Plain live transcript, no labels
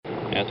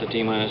At the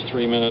T-minus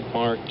 3-minute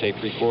mark, tape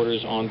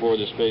recorders on board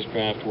the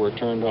spacecraft were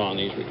turned on.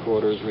 These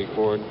recorders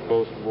record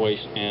both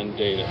voice and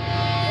data. We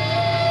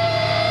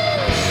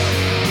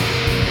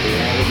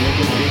have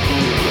ignition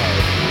sequence start.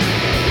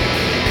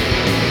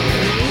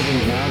 The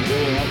engine's now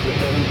building up to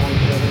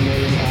 7.7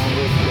 million pounds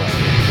of thrust.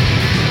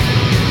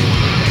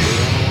 We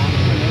have a launch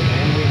commit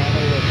and we have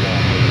a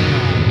liftoff.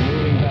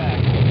 Moving back.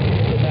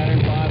 The Saturn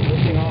V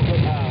lifting off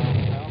with power.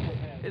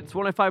 It's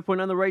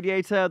 105.9 The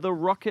Radiator, The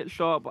Rocket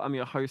Shop. I'm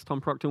your host,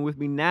 Tom Proctor. With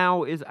me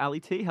now is Ali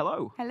T.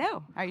 Hello.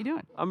 Hello. How are you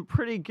doing? I'm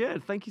pretty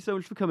good. Thank you so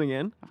much for coming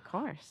in. Of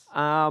course.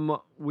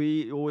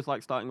 We always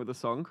like starting with a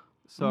song.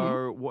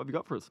 So what have you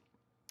got for us?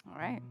 All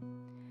right.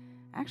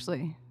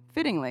 Actually,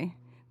 fittingly,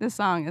 this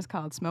song is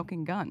called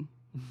Smoking Gun.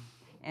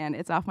 And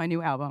it's off my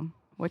new album,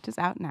 which is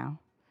out now.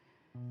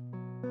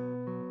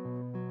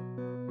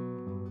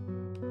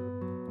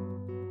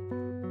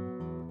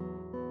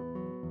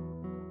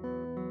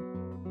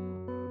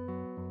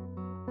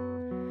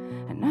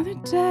 Another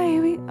day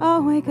we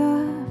all wake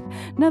up.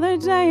 Another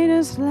day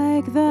just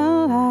like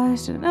the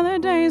last. Another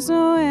day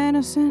so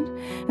innocent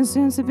and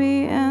seems to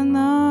be in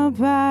the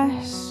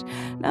past.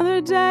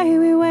 Another day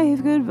we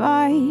wave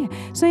goodbye.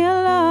 Say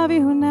I love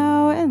you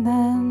now and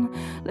then.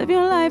 Live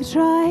your life,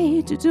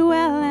 try to do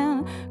well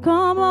and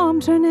come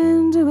home, turn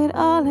into it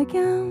all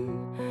again.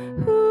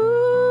 Ooh.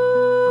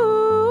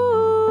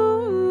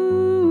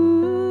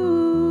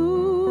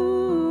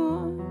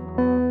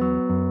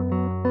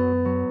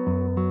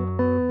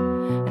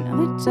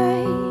 Another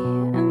day,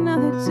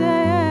 another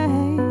day.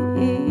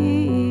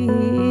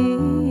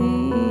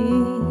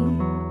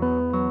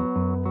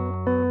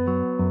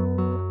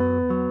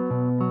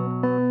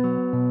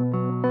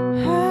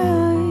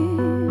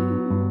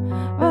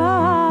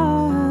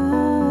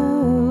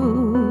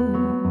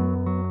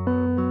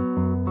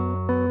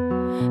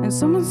 And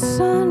someone's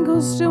son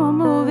goes to a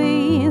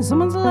movie,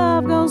 someone's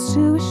love goes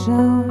to a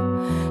show,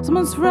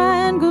 someone's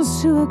friend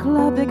goes to a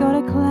club, they go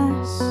to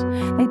class.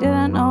 They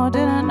didn't know.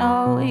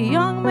 A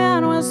young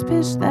man was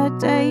pissed that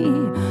day,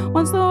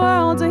 wants the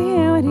world to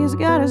hear what he's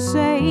gotta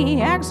say.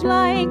 Acts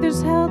like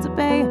there's hell to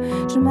pay.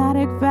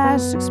 Dramatic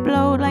fast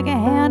explode like a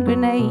hand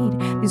grenade.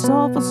 These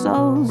soulful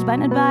souls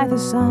blinded by the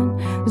sun.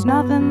 There's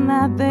nothing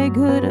that they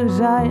could have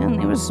done.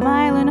 They were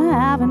smiling and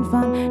having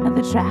fun. Now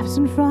they're trapped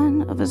in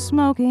front of a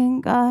smoking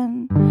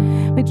gun.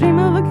 We dream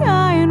of a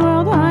guy in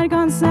world-wide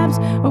concepts.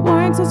 We're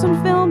working to some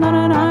film not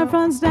on our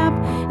front step.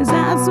 Is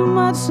that too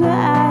much to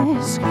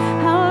ask?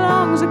 How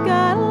long's it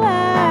gotta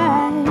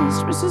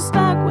last? We're so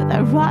stuck with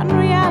our rotten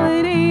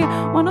reality.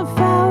 One of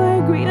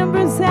our greed and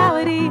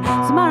brutality.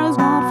 Tomorrow's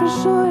not for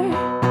sure.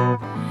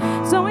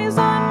 It's always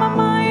on my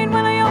mind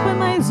when I open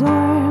my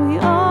door. We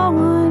all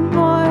want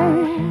more.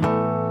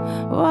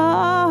 Whoa.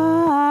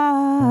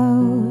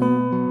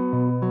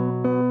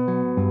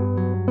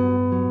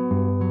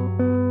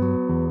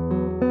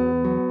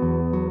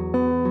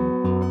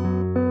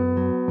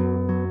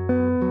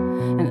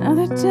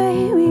 Another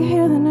day we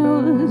hear the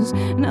news.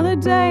 Another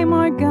day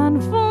more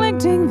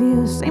conflicting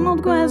views. Same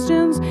old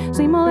questions,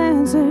 same old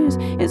answers.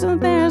 Isn't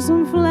there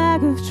some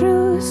flag of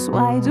truce?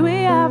 Why do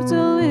we have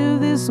to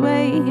live this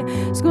way?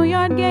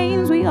 Schoolyard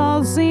games we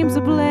all seem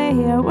to play.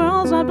 Our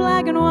world's not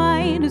black and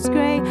white, it's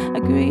gray.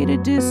 Agree to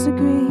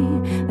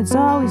disagree, that's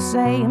all we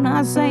say. I'm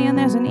not saying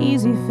there's an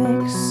easy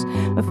fix,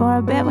 but for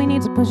a bit we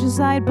need to push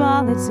aside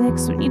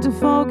politics. We need to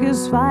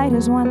focus, fight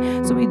as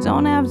one, so we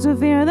don't have to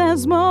fear that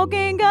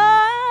smoking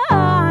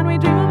gun. We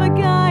dream of a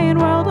guy in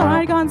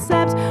world-hard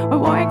concepts. We're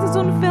working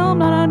on film,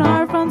 not on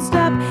our front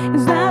step.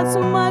 Is that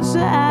too much to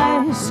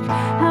ask?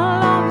 How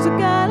long's it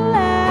gotta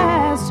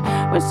last?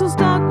 We're still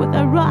stuck with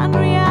our rotten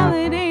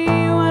reality.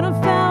 One of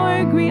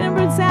our greed and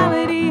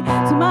brutality.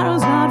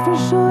 Tomorrow's not for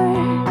sure.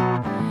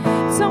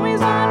 It's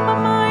always on my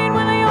mind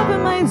when I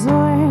open my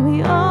door.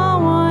 We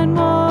all want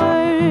more.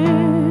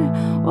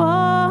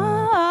 Whoa.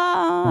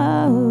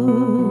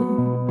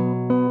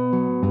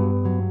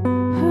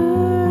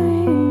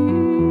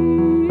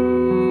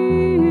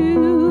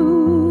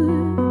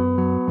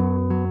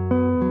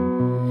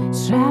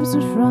 Traps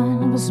in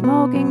front of a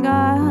smoking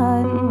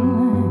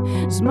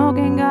gun,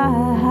 smoking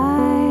gun.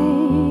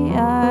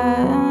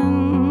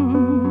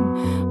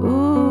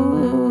 Ooh.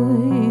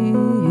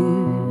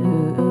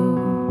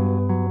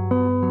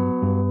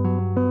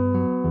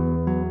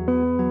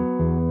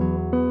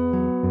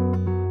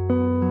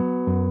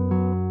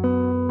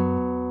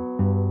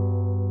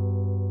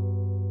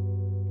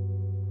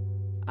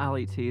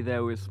 Ali T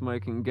there with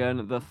Smoking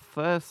Gun, the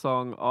first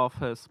song off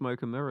her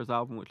Smoke and Mirrors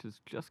album, which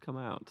has just come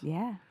out.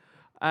 Yeah.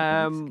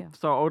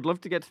 So I would love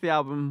to get to the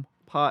album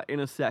part in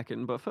a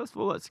second, but first of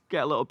all, let's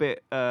get a little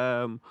bit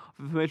of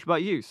information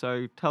about you.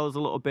 So tell us a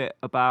little bit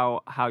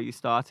about how you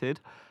started,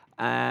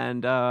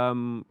 and I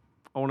want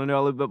to know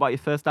a little bit about your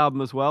first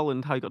album as well,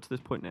 and how you got to this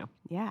point now.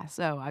 Yeah,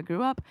 so I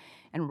grew up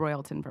in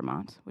Royalton,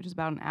 Vermont, which is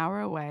about an hour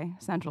away,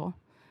 central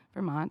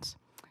Vermont,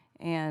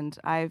 and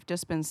I've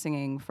just been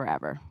singing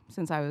forever.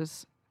 Since I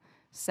was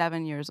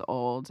 7 years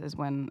old is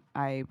when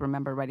I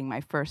remember writing my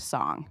first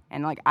song.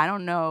 And, I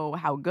don't know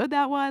how good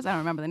that was. I don't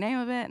remember the name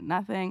of it,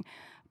 nothing.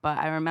 But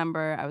I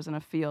remember I was in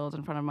a field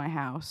in front of my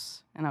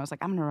house, and I was like,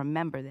 I'm gonna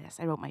remember this.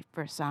 I wrote my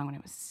first song when I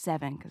was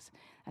 7, because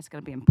that's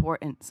gonna be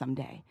important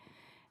someday.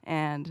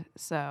 And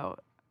so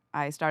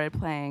I started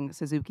playing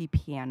Suzuki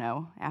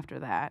piano after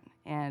that,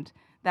 and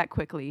that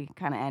quickly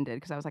kind of ended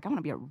because I was like, I'm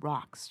gonna be a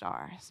rock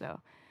star.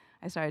 So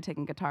I started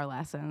taking guitar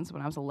lessons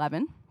when I was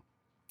 11,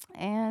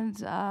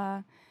 and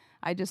I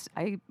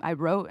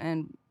wrote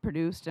and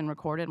produced and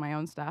recorded my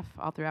own stuff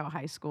all throughout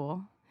high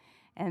school.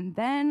 And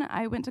then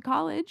I went to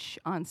college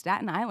on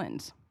Staten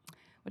Island,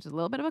 which is a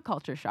little bit of a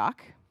culture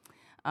shock,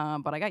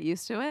 but I got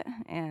used to it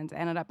and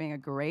ended up being a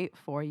great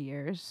 4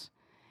 years.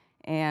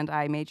 And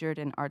I majored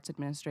in arts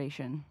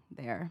administration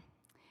there.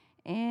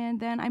 And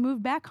then I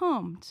moved back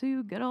home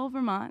to good old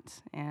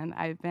Vermont, and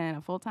I've been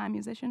a full-time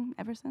musician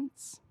ever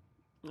since.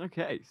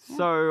 Okay, Yeah.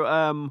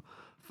 so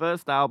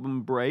first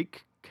album,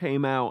 Break,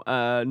 came out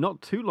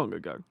not too long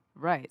ago.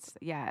 Right.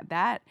 Yeah,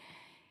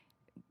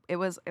 it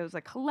was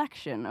a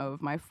collection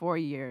of my 4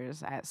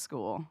 years at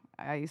school.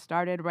 I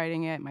started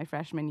writing it my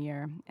freshman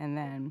year, and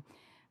then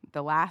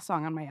the last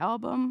song on my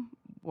album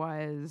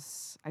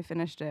I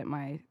finished it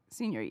my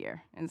senior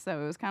year. And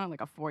so it was kind of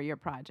like a 4-year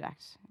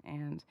project.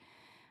 And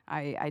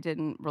I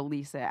didn't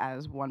release it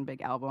as one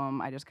big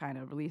album. I just kind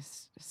of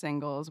released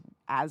singles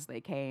as they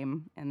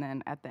came. And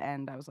then at the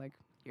end, I was like,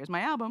 here's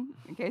my album.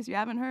 In case you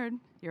haven't heard,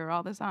 here are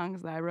all the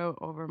songs that I wrote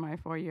over my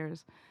 4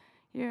 years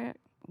here at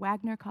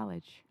Wagner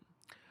College.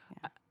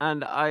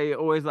 And I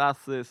always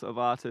ask this of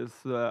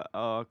artists that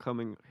are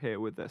coming here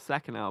with their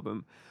second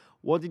album.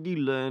 What did you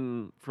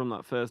learn from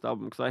that first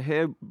album? Because I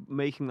hear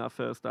making that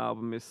first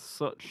album is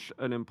such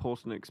an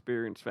important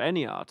experience for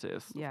any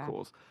artist, Yeah. of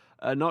course.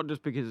 Not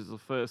just because it's the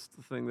first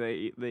thing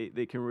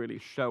they can really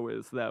show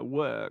as their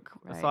work,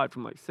 Right. aside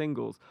from like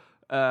singles,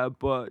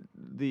 but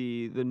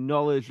the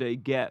knowledge they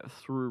get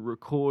through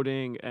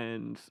recording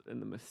and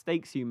the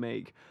mistakes you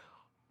make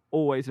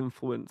always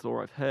influence,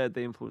 or I've heard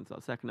they influence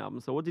that second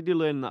album. So what did you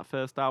learn in that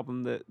first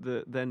album that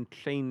then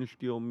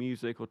changed your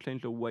music or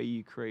changed the way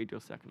you create your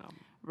second album?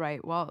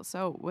 Right. Well,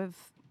 so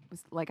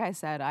like I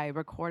said, I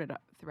recorded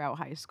throughout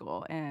high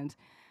school, and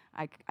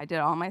I did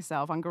it all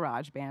myself on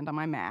GarageBand on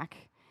my Mac.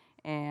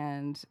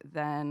 And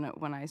then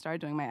when I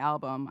started doing my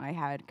album, I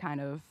had kind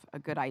of a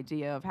good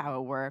idea of how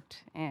it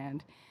worked.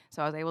 And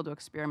so I was able to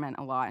experiment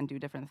a lot and do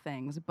different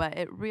things, but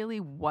it really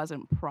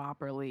wasn't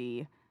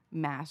properly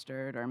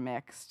mastered or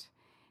mixed.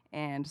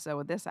 And so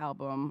with this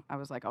album, I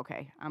was like,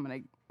 okay, I'm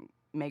going to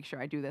make sure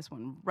I do this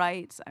one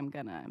right. I'm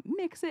going to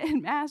mix it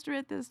and master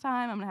it this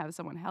time. I'm going to have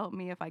someone help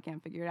me if I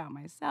can't figure it out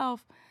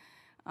myself.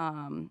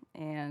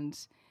 And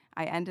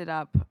I ended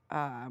up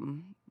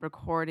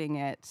recording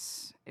it.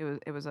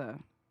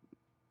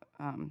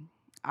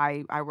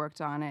 I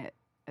worked on it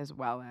as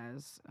well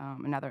as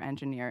another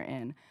engineer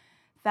in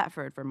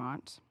Thetford,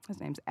 Vermont. His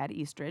name's Ed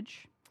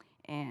Eastridge,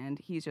 and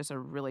he's just a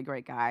really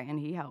great guy, and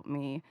he helped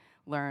me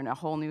learn a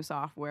whole new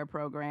software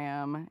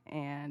program,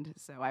 and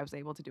so I was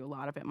able to do a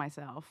lot of it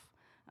myself.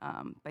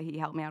 But he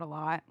helped me out a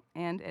lot,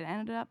 and it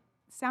ended up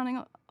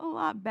sounding a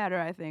lot better,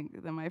 I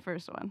think, than my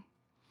first one.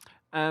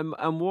 And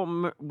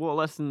what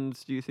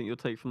lessons do you think you'll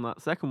take from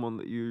that second one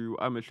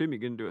I'm assuming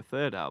you're going to do a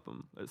third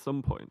album at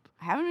some point?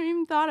 I haven't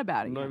even thought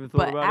about it Not yet, even thought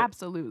but about it?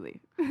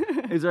 absolutely.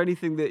 Is there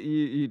anything that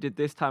you did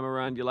this time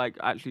around you're like,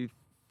 actually,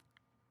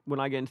 when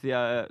I get into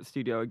the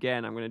studio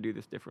again, I'm going to do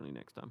this differently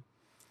next time?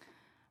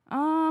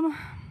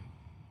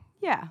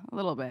 Yeah, a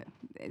little bit.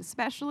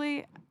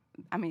 Especially,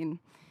 I mean,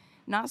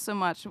 not so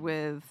much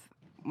with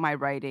my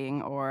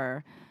writing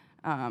or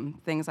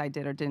things I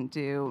did or didn't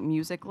do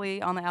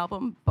musically on the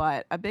album,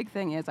 but a big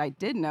thing is I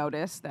did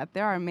notice that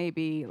there are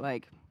maybe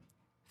like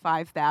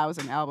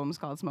 5,000 albums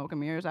called Smoke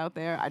and Mirrors out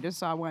there. I just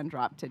saw one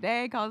drop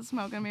today called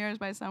Smoke and Mirrors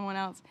by someone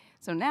else.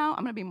 So now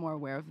I'm going to be more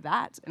aware of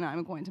that, and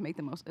I'm going to make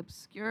the most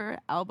obscure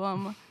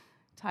album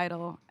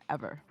title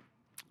ever.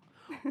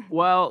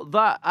 Well,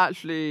 that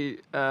actually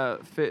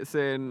fits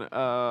in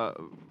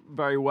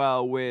very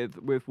well with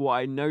what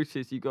I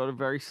noticed. You've got a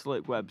very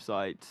slick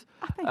website.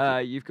 Thank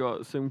you. You've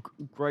got some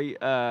great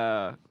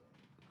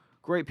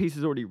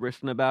pieces already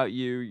written about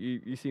you.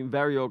 You seem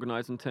very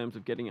organized in terms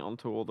of getting it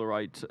onto all the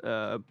right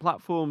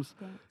platforms.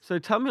 Thanks. So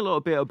tell me a little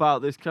bit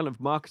about this kind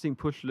of marketing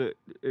push that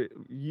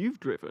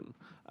you've driven.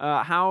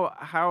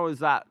 How has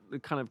that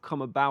kind of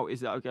come about?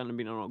 Is that going to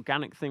be an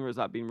organic thing, or has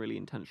that been really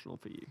intentional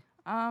for you?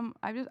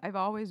 I've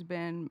always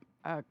been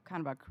a kind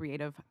of a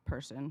creative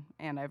person,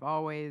 and I've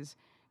always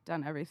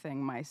done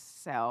everything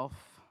myself,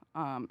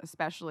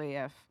 especially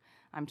if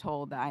I'm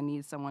told that I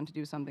need someone to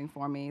do something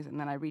for me, and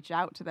then I reach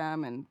out to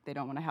them and they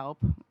don't want to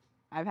help.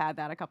 I've had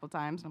that a couple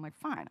times, and I'm like,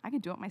 fine, I can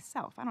do it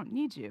myself. I don't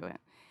need you.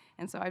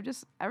 And so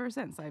ever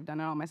since, I've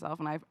done it all myself,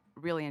 and I've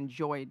really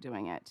enjoyed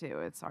doing it too.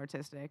 It's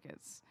artistic.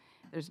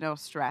 There's no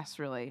stress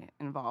really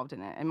involved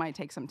in it. It might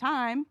take some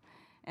time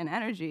and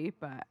energy,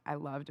 but I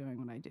love doing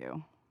what I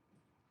do.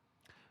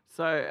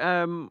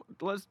 So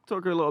let's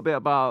talk a little bit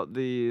about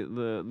the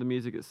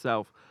music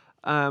itself.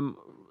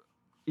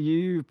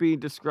 You've been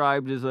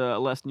described as a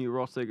less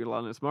neurotic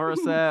Alanis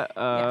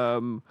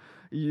Morissette.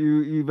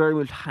 you very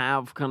much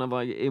have kind of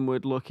like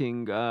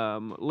inward-looking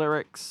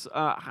lyrics.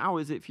 How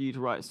is it for you to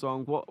write a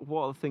song? What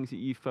are the things that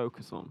you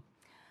focus on?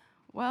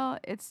 Well,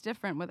 it's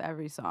different with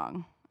every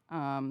song.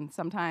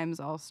 Sometimes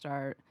I'll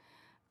start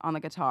on the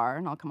guitar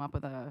and I'll come up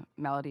with a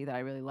melody that I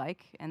really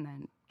like and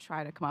then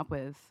try to come up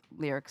with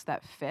lyrics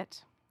that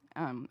fit.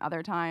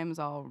 Other times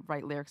I'll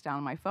write lyrics down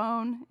on my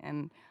phone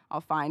and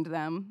I'll find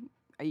them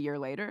a year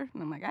later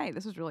and I'm like, hey,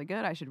 this is really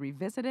good. I should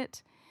revisit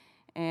it.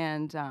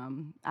 And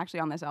actually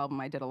on this album,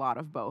 I did a lot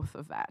of both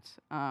of that.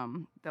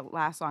 The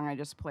last song I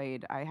just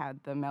played, I had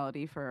the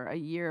melody for a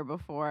year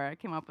before I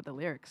came up with the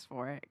lyrics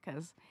for it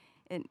because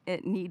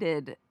it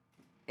needed,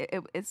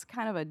 it's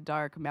kind of a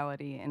dark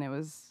melody and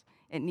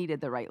it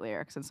needed the right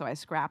lyrics. And so I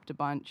scrapped a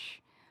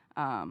bunch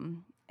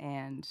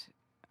and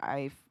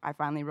I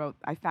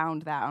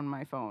found that on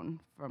my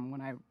phone from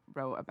when I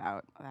wrote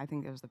about, I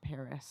think it was the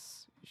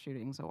Paris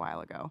shootings a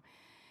while ago.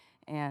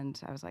 And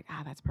I was like,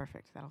 that's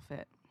perfect. That'll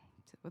fit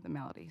with the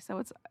melody. So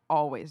it's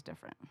always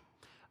different.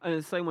 And in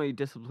the same way you're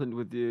disciplined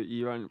with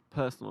your own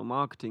personal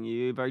marketing,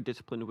 you're very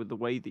disciplined with the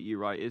way that you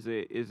write. Is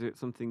it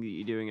something that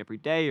you're doing every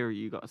day, or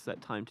you got a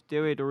set time to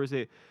do it, or is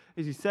it,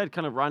 as you said,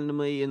 kind of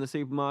randomly in the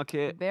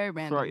supermarket? Very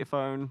random. Throw out your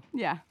phone.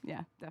 Yeah,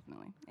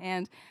 definitely.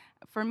 And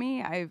for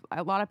me,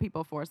 a lot of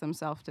people force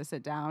themselves to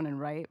sit down and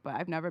write, but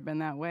I've never been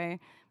that way.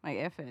 Like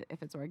if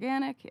it's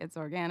organic, it's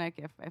organic.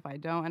 If I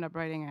don't end up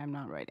writing, I'm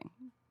not writing.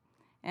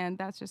 And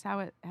that's just how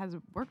it has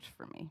worked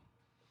for me.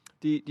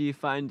 Do you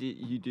find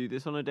you do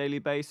this on a daily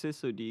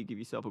basis, or do you give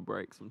yourself a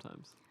break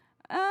sometimes?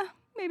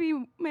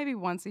 Maybe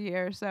once a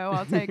year or so.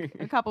 I'll take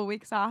a couple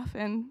weeks off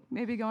and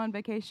maybe go on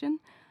vacation.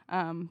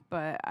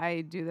 But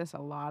I do this a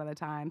lot of the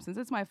time. Since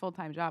it's my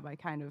full-time job, I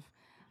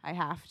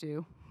have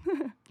to.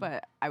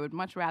 But I would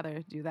much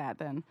rather do that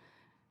than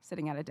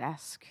sitting at a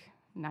desk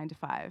 9 to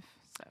 5.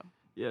 So.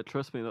 Yeah,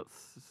 trust me,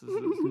 that's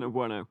no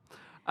bueno.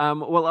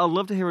 Well, I'd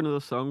love to hear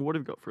another song. What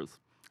have you got for us?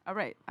 All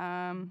right.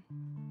 I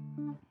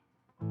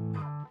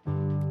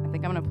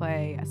think I'm going to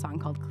play a song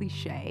called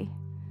Cliché.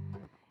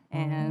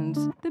 And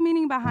the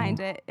meaning behind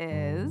it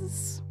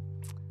is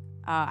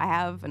I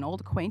have an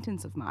old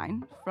acquaintance of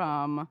mine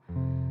from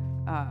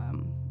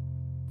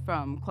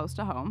close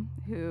to home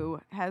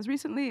who has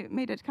recently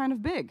made it kind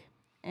of big.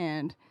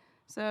 And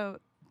so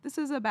this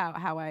is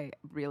about how I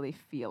really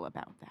feel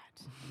about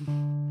that.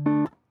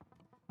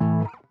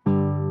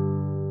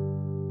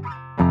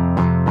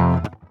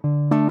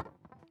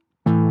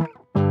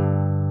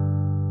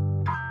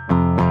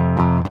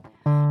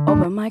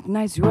 Open mic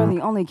nights, we were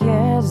the only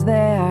kids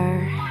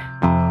there.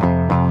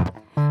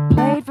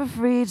 Played for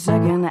free,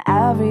 taking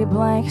every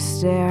blank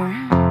stare.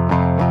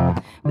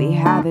 We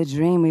had the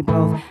dream, we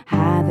both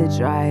had the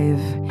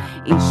drive.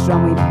 Each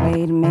drum we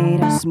played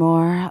made us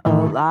more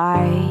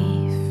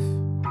alive.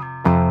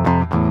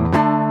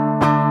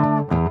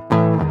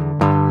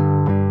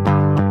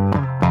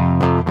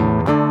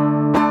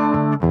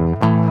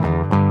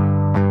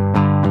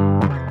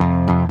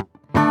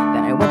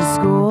 Then I went to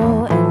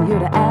school and you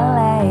to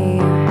LA.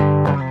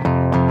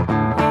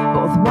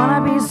 Both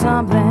wanna be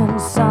something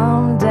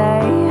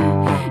someday.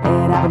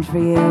 It happened for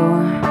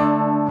you.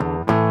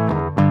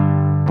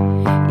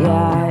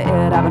 Yeah,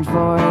 it happened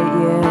for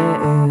you.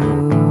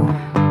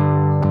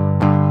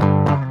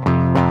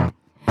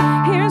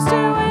 Here's to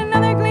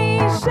another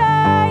cliche.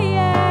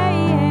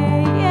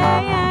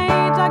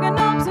 Talking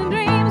hopes and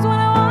dreams when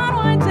I want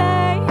one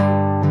day.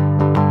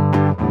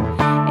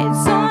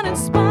 It's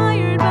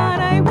uninspired, but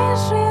I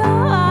wish real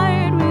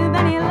hard. With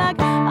any luck,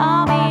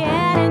 I'll be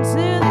headed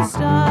to the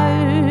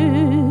stars.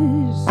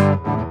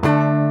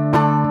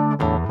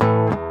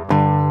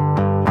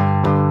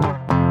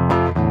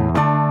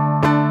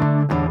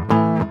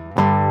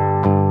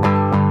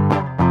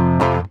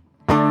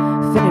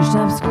 Finished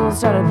up school,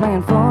 started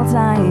playing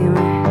full-time.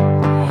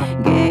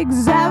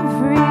 Gigs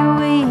every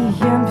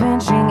week and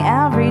pinching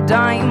every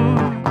dime.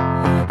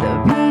 The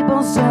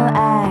people still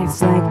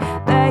act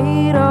like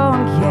they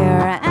don't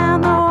care,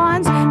 and the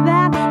ones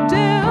that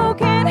do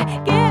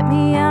can't get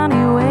me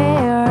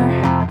anywhere.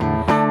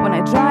 When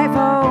I drive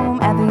home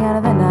at the end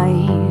of the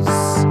night,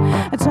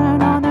 I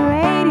turn on the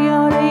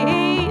radio to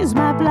ease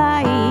my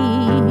plight.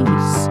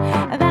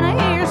 And then I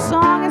hear a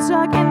song that's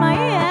stuck in my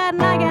head,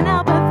 and I can't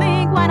help but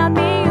think, why not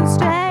me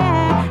instead?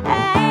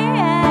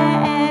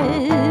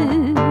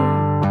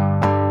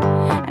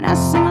 And I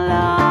sing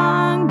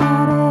along,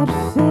 but it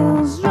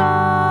feels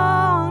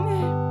wrong.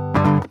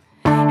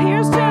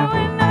 Here's to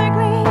another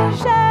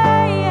cliche.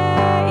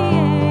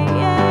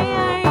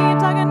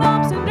 Talking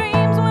hopes and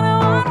dreams when I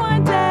want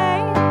one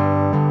day.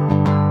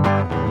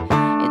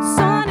 It's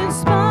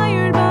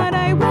uninspired, but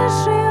I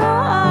wish real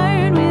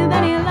hard. With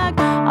any luck,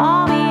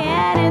 I'll be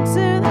headed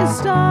to the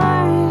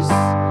stars.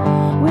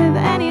 With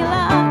any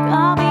luck,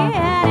 I'll be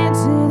headed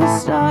to the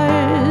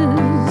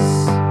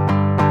stars.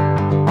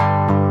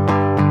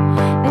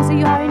 They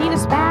say all you need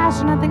is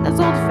passion. I think that's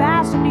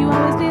old-fashioned. You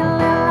always need a little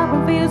love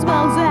when fate as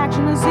well as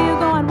action. I see you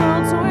go on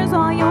world tours,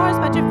 all yours,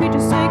 but your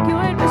future's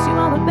secured. Wish you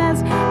all the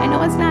best. I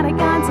know it's not a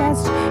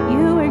contest.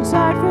 You worked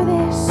hard for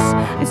this.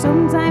 I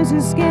sometimes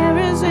just can't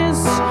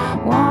resist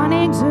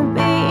wanting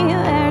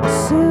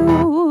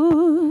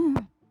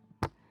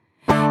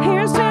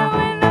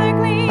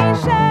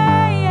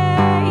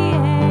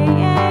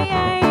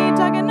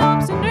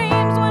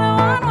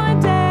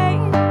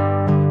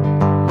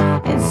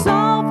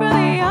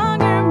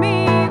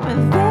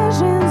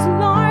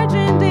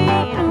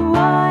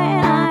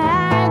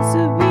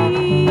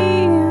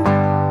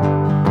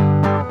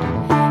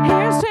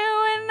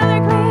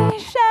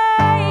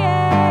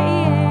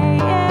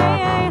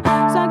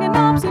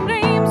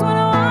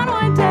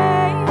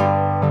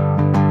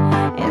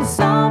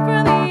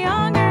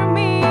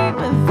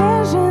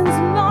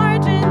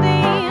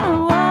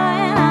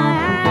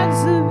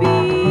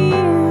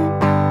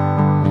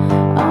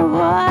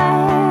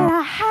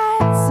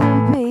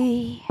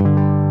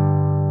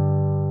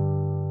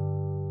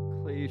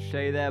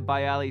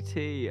by Ali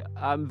T.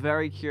 I'm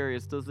very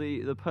curious. Does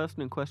the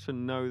person in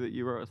question know that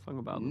you wrote a song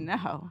about them?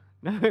 No.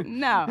 No.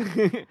 No. I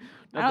Never-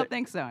 don't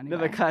think so, anyway.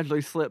 Never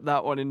casually slip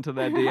that one into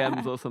their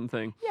DMs or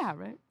something. Yeah,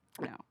 right?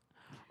 No.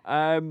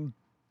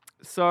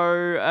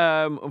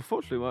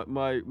 Unfortunately,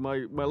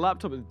 my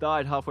laptop has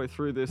died halfway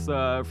through this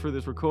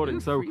recording,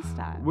 Ooh, so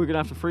freestyle. we're gonna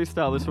have to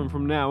freestyle this one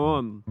from now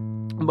on.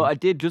 But I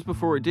did, just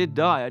before it did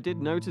die, I did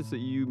notice that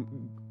you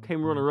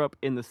came runner-up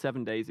in the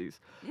 7 Daisies.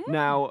 Yeah.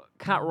 Now,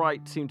 Cat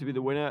Wright seemed to be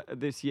the winner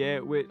this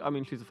year. I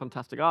mean, she's a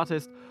fantastic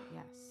artist.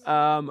 Yes.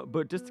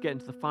 But just to get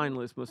into the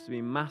finalists must have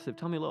been massive.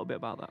 Tell me a little bit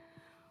about that.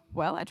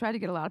 Well, I tried to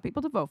get a lot of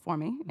people to vote for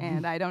me,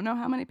 and I don't know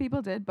how many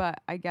people did, but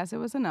I guess it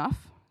was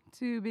enough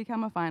to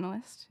become a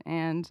finalist.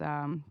 And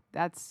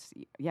that's,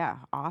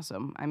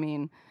 awesome. I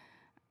mean,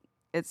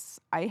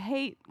 I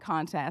hate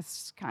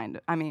contests, kind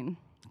of. I mean,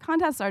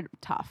 contests are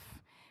tough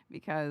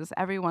because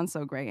everyone's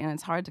so great, and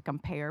it's hard to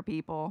compare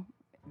people.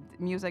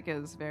 Music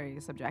is very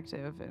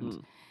subjective,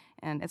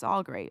 and it's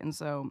all great, and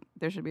so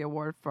there should be an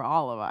award for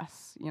all of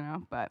us,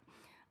 But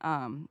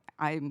I'm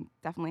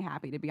definitely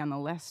happy to be on the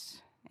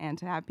list, and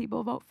to have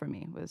people vote for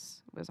me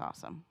was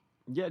awesome.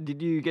 Yeah,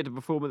 did you get to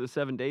perform at the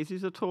 7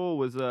 Daisies at all?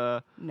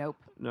 Nope.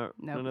 No,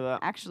 none of that.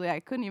 Actually, I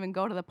couldn't even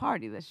go to the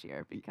party this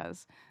year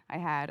because I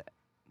had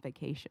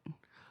vacation.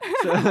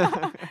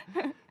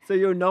 So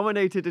you're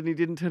nominated and you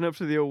didn't turn up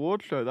to the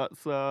award show.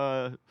 That's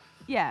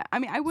Yeah, I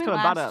mean, I went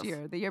kinda last badass.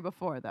 year, the year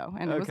before though,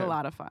 and it was a Okay.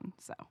 lot of fun.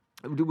 So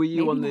were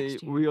you Maybe on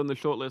next year. were you on the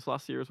shortlist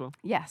last year as well?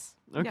 yes.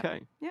 Yep.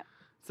 Okay. Yep.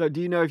 So do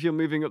you know if you're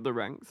moving up the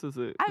ranks as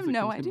it? I as have it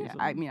no continues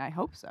idea. on? I mean, I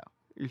hope so.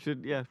 You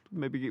should,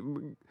 maybe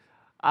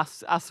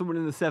ask someone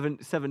in the 7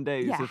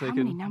 days Yeah. if they How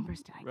can. many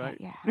numbers did I right.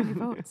 get? Yeah. How many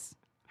votes?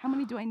 How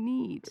many do I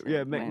need? to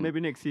Yeah, win? maybe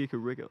next year you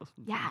could rig it or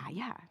something.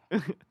 Yeah.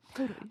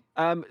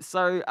 Totally.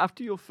 So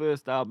after your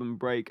first album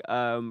break,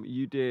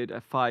 you did a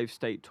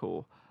 5-state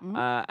tour,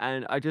 Mhm.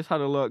 and I just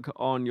had a look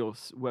on your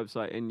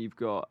website, and you've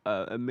got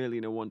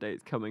 1,000,001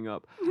 dates coming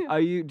up. Yeah. Are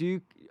you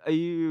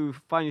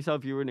find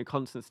yourself you're in a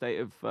constant state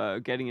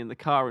of getting in the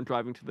car and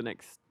driving to the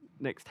next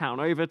town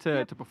over to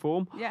Yep. to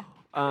perform? Yeah.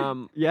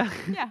 Yeah.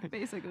 Yeah.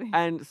 Basically.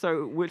 And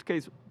so, in which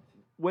case,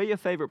 where are your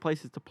favorite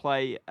places to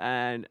play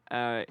and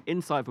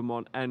inside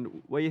Vermont,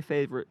 and where are your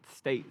favorite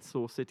states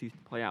or cities to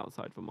play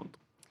outside Vermont?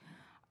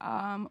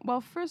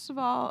 Well, first of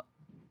all,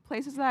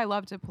 places that I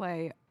love to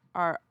play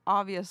are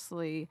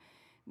obviously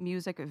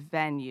music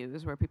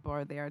venues where people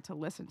are there to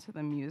listen to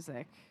the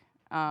music.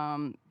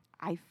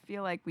 I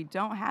feel like we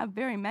don't have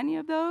very many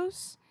of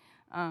those.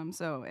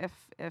 So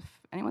if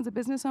anyone's a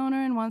business owner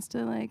and wants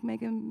to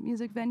make a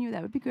music venue,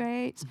 that would be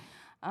great.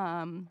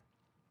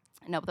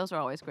 No, but those are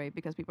always great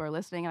because people are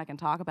listening and I can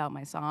talk about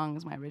my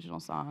songs, my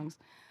original songs.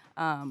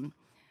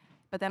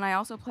 But then I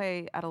also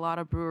play at a lot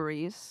of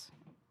breweries.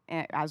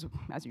 As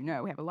you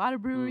know, we have a lot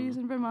of breweries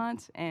in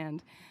Vermont,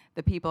 and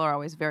the people are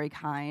always very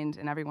kind,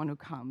 and everyone who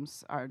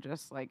comes are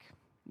just like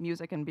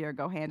music and beer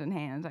go hand in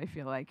hand, I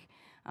feel like.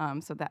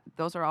 So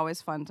those are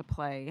always fun to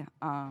play.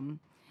 And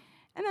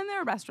then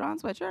there are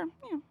restaurants, which are,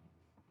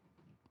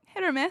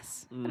 hit or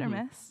miss.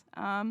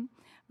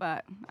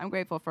 But I'm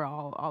grateful for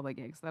all the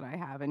gigs that I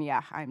have. And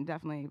yeah, I'm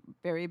definitely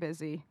very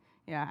busy.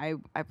 Yeah,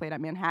 I played at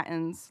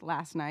Manhattan's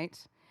last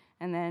night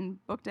and then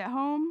booked at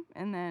home.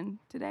 And then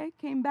today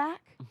came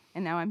back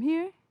and now I'm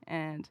here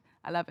and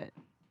I love it.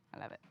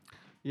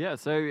 Yeah,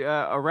 so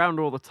around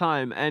all the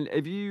time. And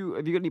have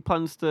you got any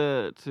plans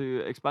to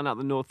expand out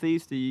the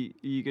Northeast? Are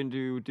you going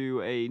to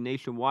do a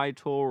nationwide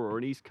tour or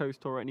an East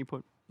Coast tour at any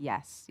point?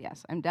 Yes.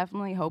 I'm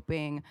definitely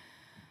hoping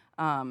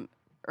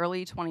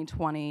early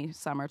 2020,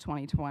 summer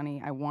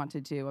 2020, I want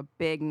to do a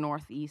big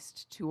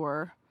Northeast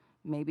tour,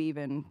 maybe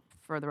even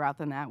further out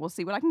than that. We'll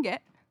see what I can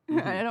get.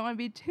 I don't want to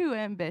be too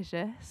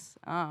ambitious,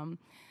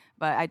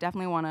 but I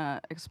definitely want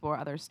to explore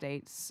other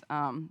states.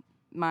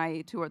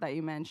 My tour that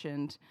you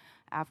mentioned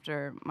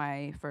after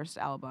my first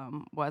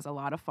album was a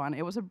lot of fun.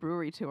 It was a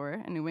brewery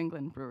tour, a New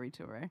England brewery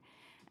tour.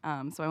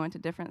 So I went to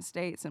different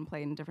states and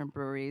played in different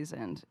breweries,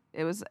 and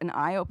it was an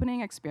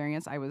eye-opening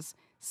experience. I was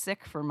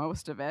sick for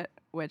most of it,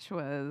 which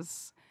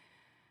was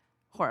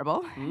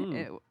horrible.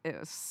 It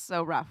was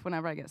so rough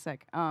whenever I get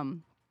sick.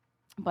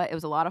 But it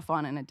was a lot of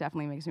fun, and it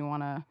definitely makes me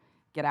want to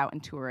get out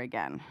and tour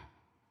again.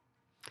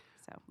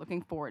 So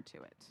looking forward to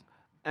it.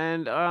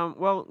 And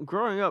well,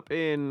 growing up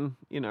in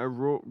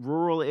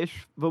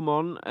rural-ish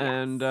Vermont,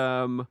 and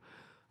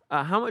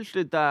how much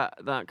did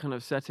that kind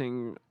of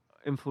setting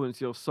influence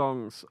your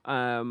songs?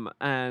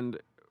 And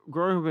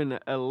growing up in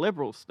a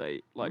liberal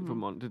state like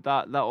Vermont, did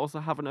that also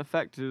have an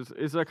effect?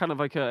 Is there kind of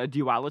like a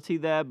duality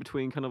there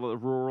between kind of a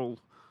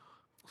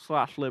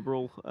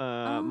rural/liberal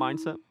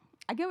mindset?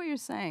 I get what you're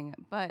saying,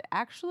 but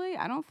actually,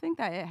 I don't think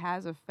that it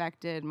has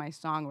affected my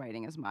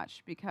songwriting as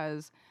much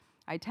because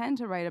I tend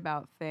to write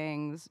about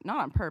things, not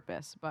on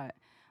purpose, but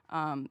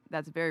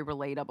that's very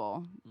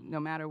relatable, no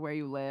matter where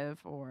you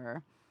live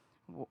or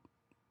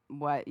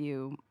what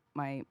you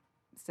might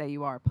say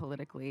you are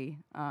politically.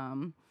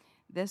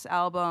 This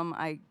album,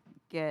 I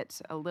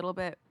get a little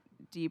bit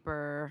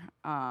deeper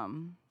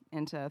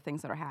into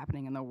things that are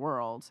happening in the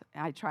world.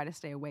 I try to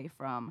stay away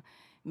from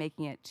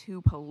making it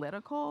too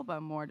political,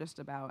 but more just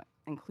about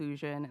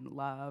inclusion and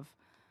love.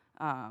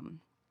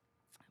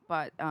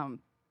 But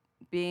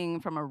being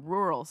from a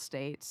rural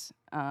state,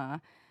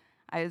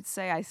 I'd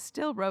say I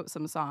still wrote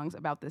some songs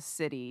about the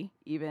city,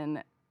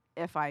 even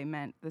if I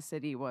meant the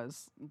city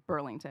was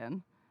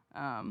Burlington.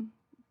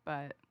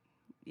 But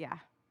yeah,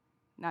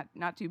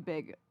 not too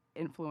big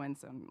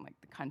influence on like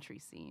the country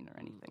scene or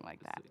anything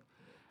like that.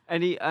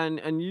 And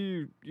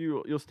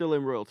you're still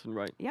in Royalton,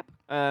 right? Yep.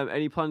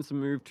 Any plans to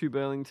move to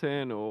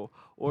Burlington or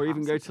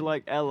even go to Possibly.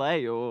 like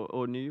LA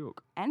or New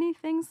York?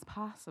 Anything's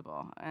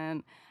possible.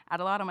 And at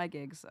a lot of my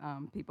gigs,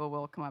 people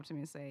will come up to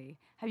me and say,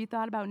 have you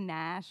thought about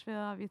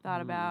Nashville? Have you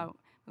thought about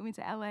moving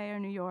to LA or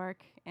New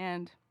York?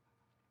 And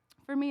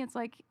for me, it's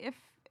like, if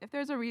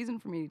there's a reason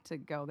for me to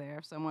go there,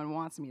 if someone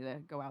wants me to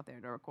go out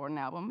there to record an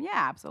album,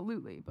 yeah,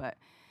 absolutely. But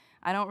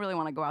I don't really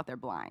want to go out there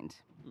blind.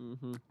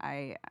 Mm-hmm.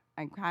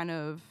 I'm kind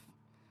of,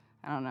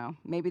 I don't know,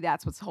 maybe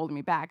that's what's holding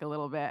me back a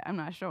little bit. I'm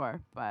not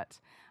sure. But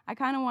I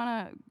kind of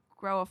want to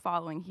grow a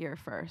following here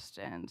first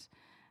and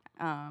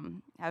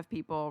have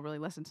people really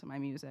listen to my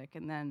music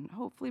and then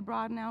hopefully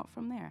broaden out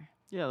from there.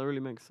 Yeah, that really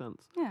makes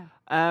sense. Yeah.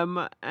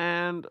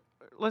 And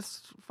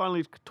let's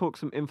finally talk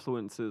some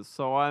influences.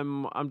 So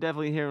I'm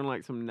definitely hearing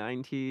like some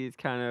 90s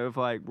kind of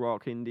like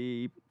rock,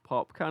 indie,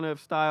 pop kind of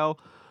style.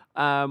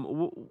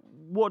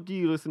 What do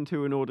you listen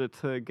to in order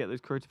to get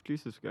those creative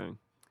juices going?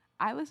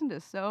 I listen to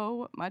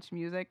so much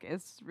music.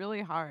 It's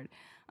really hard.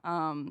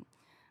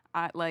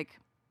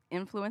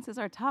 Influences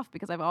are tough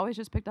because I've always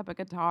just picked up a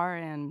guitar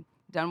and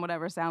done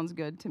whatever sounds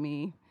good to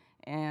me.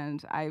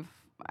 And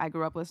I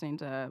grew up listening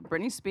to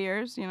Britney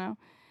Spears,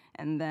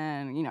 and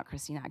then,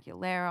 Christina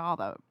Aguilera, all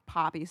the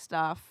poppy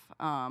stuff.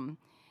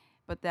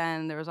 But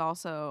then there was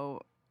also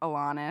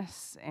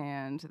Alanis,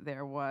 and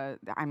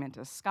I'm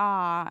into ska.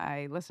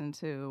 I listen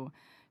to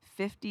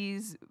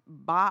 50s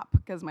bop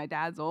because my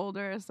dad's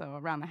older, so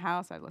around the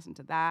house I listen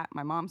to that.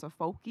 My mom's a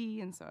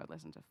folkie, and so I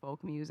listen to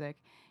folk music.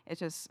 It's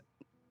just,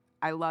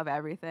 I love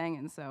everything,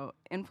 and so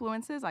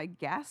influences, I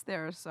guess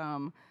there are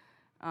some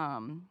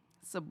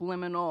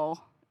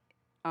subliminal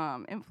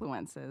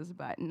influences,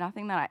 but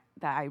nothing that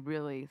I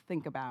really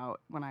think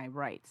about when I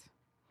write.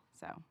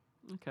 So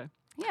Okay.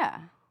 yeah.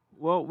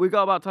 Well, we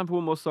got about time for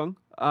one more song.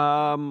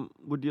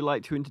 Would you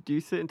like to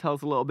introduce it and tell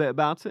us a little bit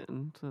about it,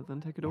 and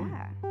then take it away?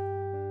 Yeah.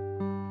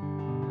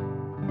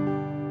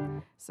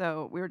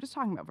 So we were just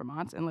talking about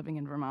Vermont and living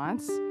in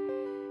Vermont,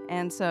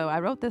 and so I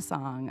wrote this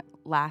song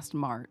last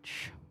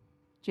March,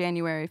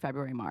 January,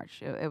 February,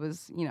 March. It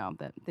was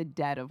the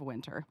dead of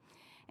winter.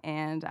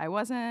 And I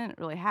wasn't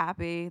really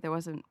happy. There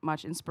wasn't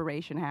much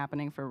inspiration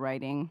happening for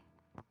writing.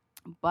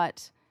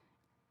 But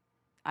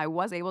I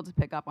was able to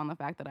pick up on the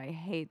fact that I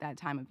hate that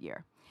time of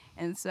year.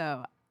 And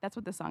so that's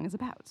what this song is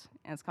about.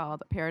 And it's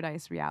called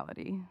Paradise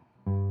Reality.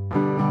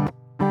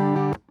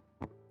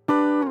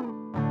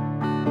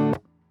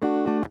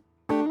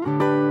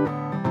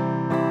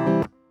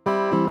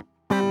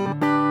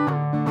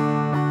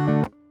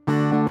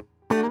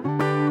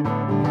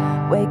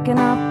 Waking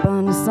up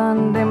on a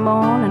Sunday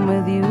morning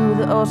with you,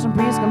 the ocean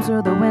breeze comes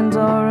through the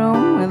window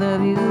room with a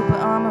view.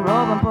 Put on my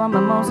robe and pour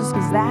mimosas,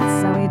 cause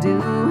that's how we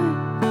do.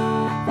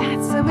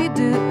 That's how we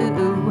do.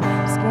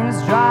 Skin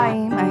is dry,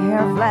 my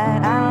hair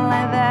flat, I don't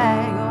like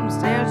that. Go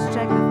downstairs to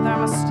check the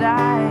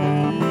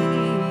thermostat.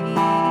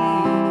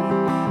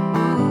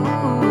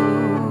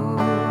 Ooh.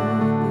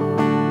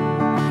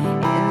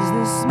 Is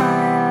this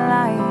my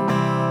life?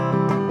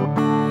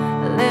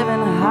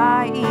 Living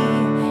high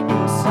in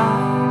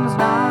times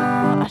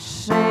not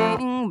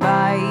saying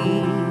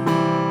bye.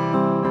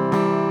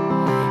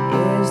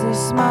 Is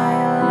this my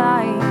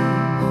life?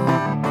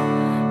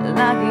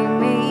 Lucky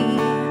me,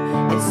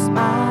 it's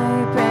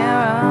my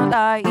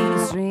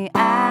paradise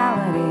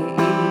reality.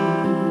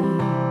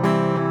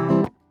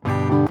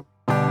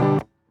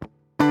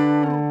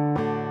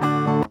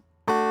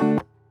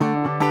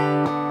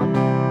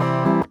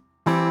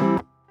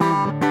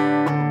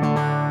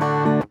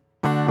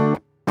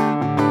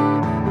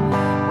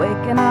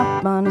 Waking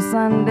up on a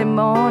Sunday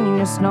morning,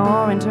 you're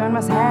snoring. Turn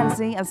my head and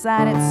see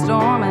outside it's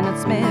storming.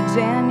 It's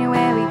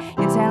mid-January.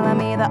 You're telling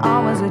me that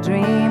all was a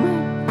dream.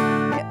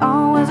 It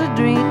all was a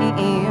dream.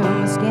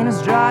 My skin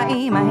is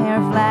dry, my hair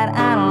flat.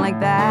 I don't like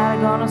that.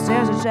 I go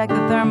downstairs to check the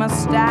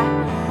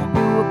thermostat.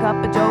 Brew a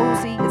cup of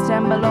Josie. It's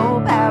 10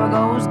 below. Power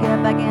goes.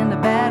 Get back into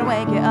bed.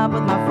 Wake you up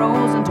with my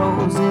frozen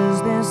toes.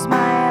 Is this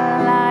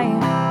my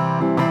life?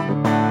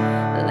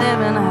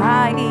 Living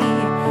high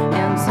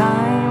in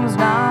times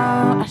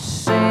not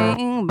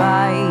saying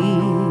bye.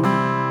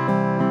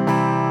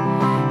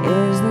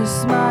 Is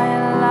this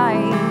my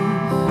life?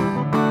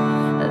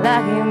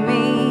 Lucky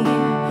me,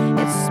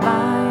 it's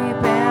my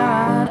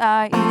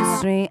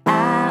paradise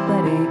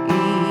reality.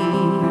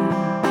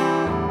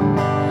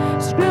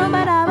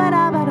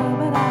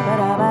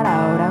 Screw-ba-da-ba-da-ba-da-ba-da-ba-da-ba-da.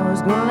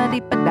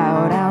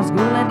 Schoola-deepa-dow-dow,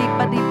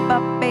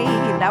 schoola-deepa-deepa-bay.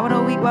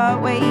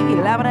 Dow-da-wee-wa-way,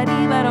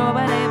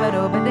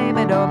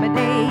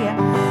 labba-da-dee-ba-do-ba-day-ba-do-ba-day-ba-do-ba-day.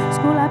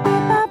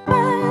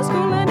 Schoola-beep-ba-ba,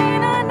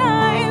 schoola-dee-na-na,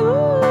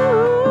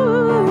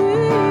 ooh.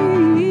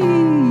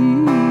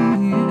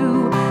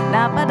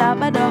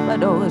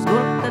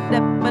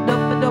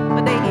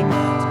 day.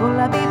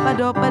 Skoola beepa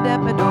dopa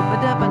depa dopa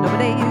depa dopa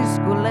day.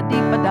 Skoola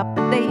deepa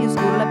dapa day.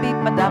 Skoola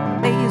beepa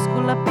dapa day.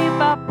 Skoola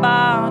beepa ba.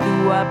 Do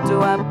up, do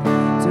up,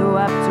 do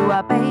up, do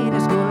up. Hey, the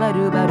skoola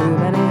dooba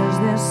dooba. Is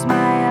this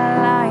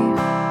my life?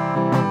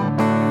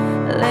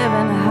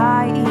 Living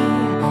high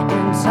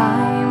in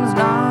times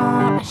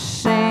gone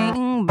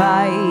rushing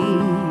by.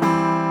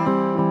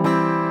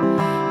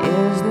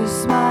 Is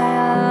this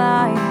my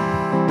life?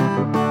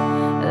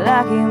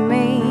 Lucky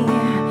me,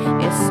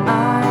 it's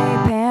my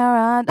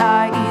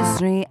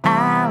paradise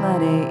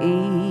reality.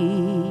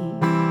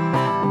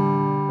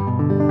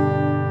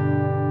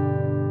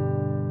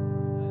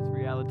 That's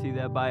Reality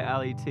there by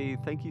Ali T.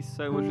 Thank you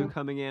so much for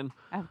coming in.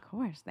 Of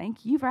course.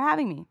 Thank you for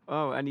having me.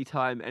 Oh,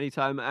 anytime.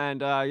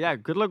 And yeah,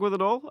 good luck with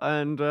it all,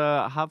 and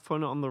have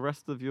fun on the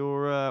rest of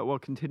your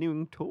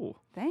continuing tour.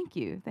 Thank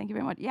you. Thank you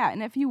very much. Yeah,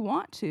 and if you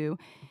want to,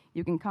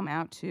 you can come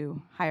out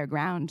to Higher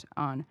Ground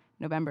on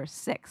November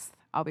 6th.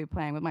 I'll be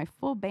playing with my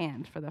full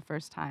band for the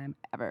first time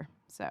ever.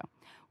 So,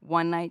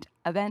 one night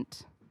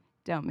event.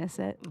 Don't miss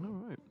it.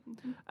 All right.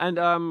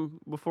 And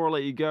before I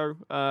let you go,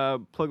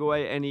 plug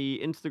away any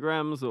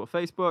Instagrams or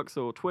Facebooks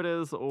or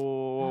Twitters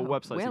or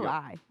websites you Will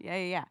got. I?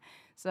 Yeah.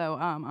 So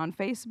on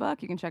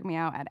Facebook, you can check me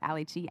out at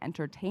Ali T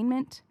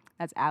Entertainment.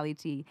 That's Ali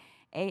T,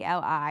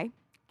 ALI,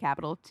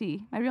 capital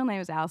T. My real name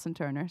is Allison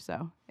Turner,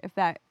 so if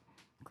that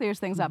clears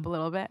things up a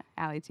little bit,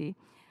 Ali T.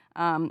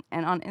 And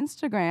on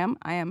Instagram,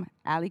 I am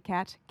Alley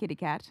Cat Kitty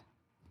Cat.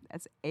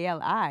 That's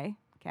ALI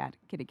Cat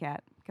Kitty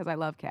Cat because I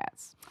love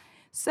cats.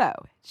 So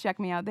check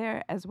me out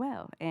there as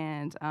well.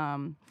 And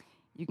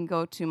you can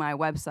go to my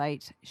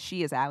website,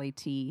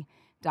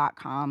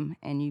 sheisalleyt.com,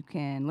 and you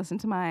can listen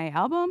to my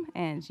album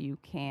and you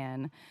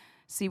can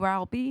see where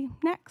I'll be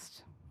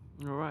next.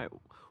 All right.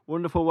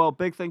 Wonderful. Well,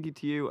 big thank you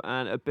to you,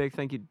 and a big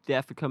thank you to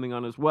Def for coming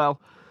on as well.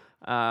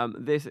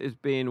 This has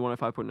been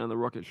 105.9 The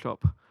Rocket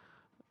Shop.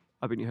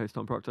 I've been your host,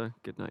 Tom Proctor.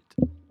 Good night.